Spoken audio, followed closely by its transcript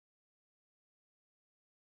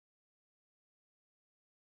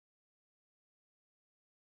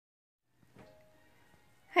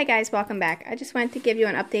Hi guys, welcome back. I just wanted to give you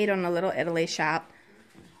an update on the Little Italy shop.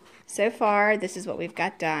 So far, this is what we've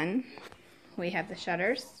got done. We have the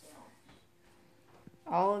shutters.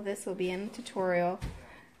 All of this will be in the tutorial.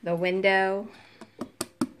 The window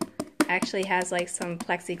actually has like some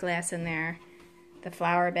plexiglass in there. The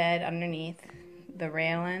flower bed underneath. The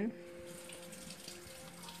railing.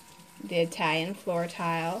 The Italian floor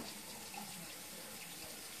tile.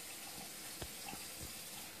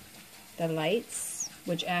 The lights,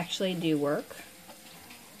 which actually do work.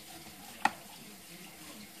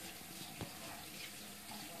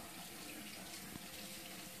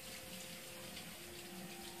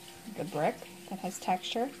 The brick that has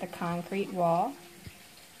texture, the concrete wall.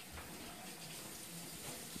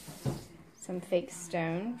 Some fake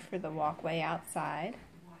stone for the walkway outside.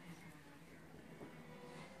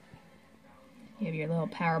 You have your little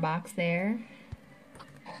power box there.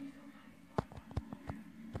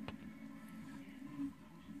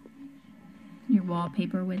 Your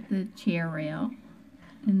wallpaper with the chair rail,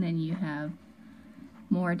 and then you have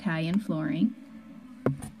more Italian flooring,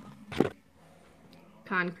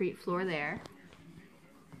 concrete floor there,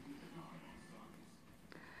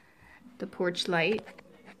 the porch light.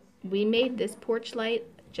 We made this porch light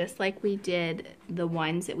just like we did the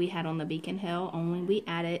ones that we had on the Beacon Hill, only we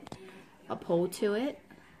added a pole to it.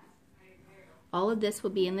 All of this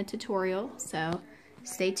will be in the tutorial, so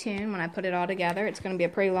stay tuned when I put it all together. It's going to be a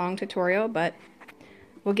pretty long tutorial, but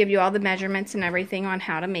we'll give you all the measurements and everything on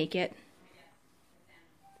how to make it.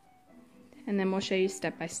 And then we'll show you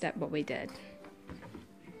step by step what we did.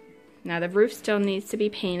 Now the roof still needs to be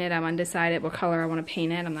painted. I'm undecided what color I want to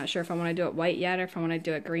paint it. I'm not sure if I want to do it white yet or if I want to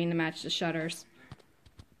do it green to match the shutters.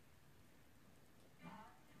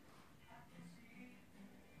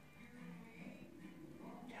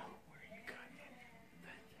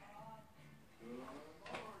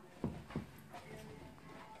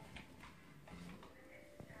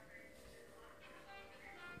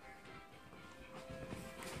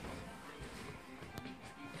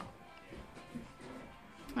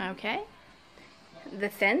 Okay, the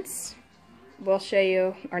fence, we'll show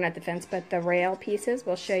you, or not the fence, but the rail pieces,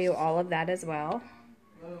 we'll show you all of that as well.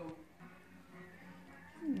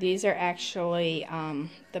 These are actually,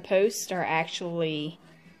 the posts are actually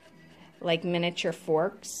like miniature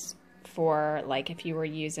forks for like if you were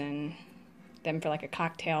using them for like a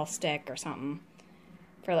cocktail stick or something,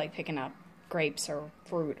 for like picking up grapes or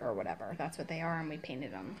fruit or whatever. That's what they are, and we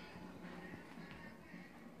painted them.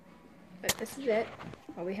 But this is it,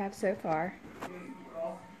 what we have so far.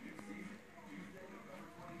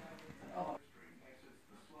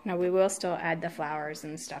 Now we will still add the flowers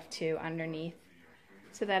and stuff too underneath,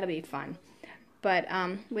 so that'll be fun. But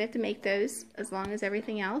we have to make those along with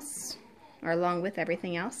everything else,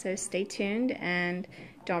 so stay tuned, and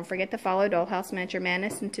don't forget to follow Dollhouse Miniature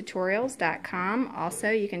Madness and Tutorials.com.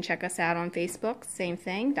 Also, you can check us out on Facebook, same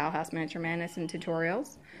thing, Dollhouse Miniature Madness and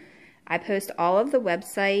Tutorials. I post all of the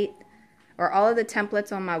website, or all of the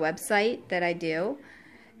templates on my website that I do.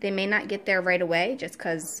 They may not get there right away just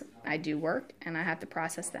because I do work and I have to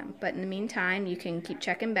process them. But in the meantime, you can keep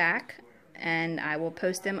checking back, and I will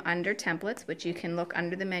post them under templates, which you can look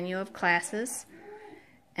under the menu of classes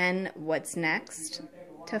and what's next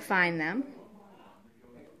to find them.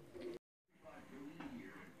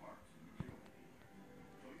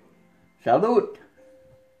 Salute.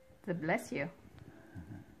 So bless you.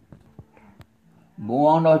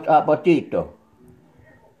 Buono appetito.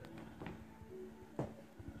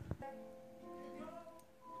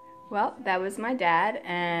 Well, that was my dad,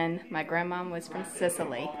 and my grandmom was from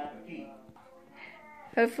Sicily.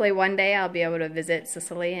 Hopefully one day I'll be able to visit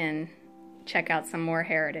Sicily and check out some more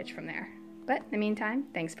heritage from there. But in the meantime,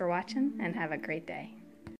 thanks for watching and have a great day.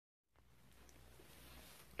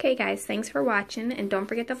 Okay guys, thanks for watching, and don't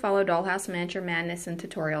forget to follow Dollhouse Miniature Madness and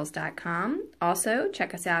Tutorials.com. Also,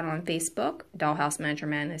 check us out on Facebook, Dollhouse Miniature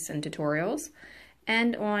Madness and Tutorials,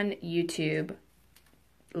 and on YouTube.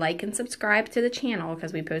 Like and subscribe to the channel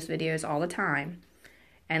because we post videos all the time.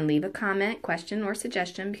 And leave a comment, question, or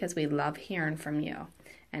suggestion because we love hearing from you.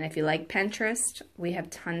 And if you like Pinterest, we have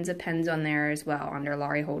tons of pens on there as well under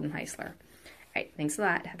Laurie Holden Heisler. Alright, thanks a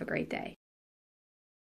lot. Have a great day.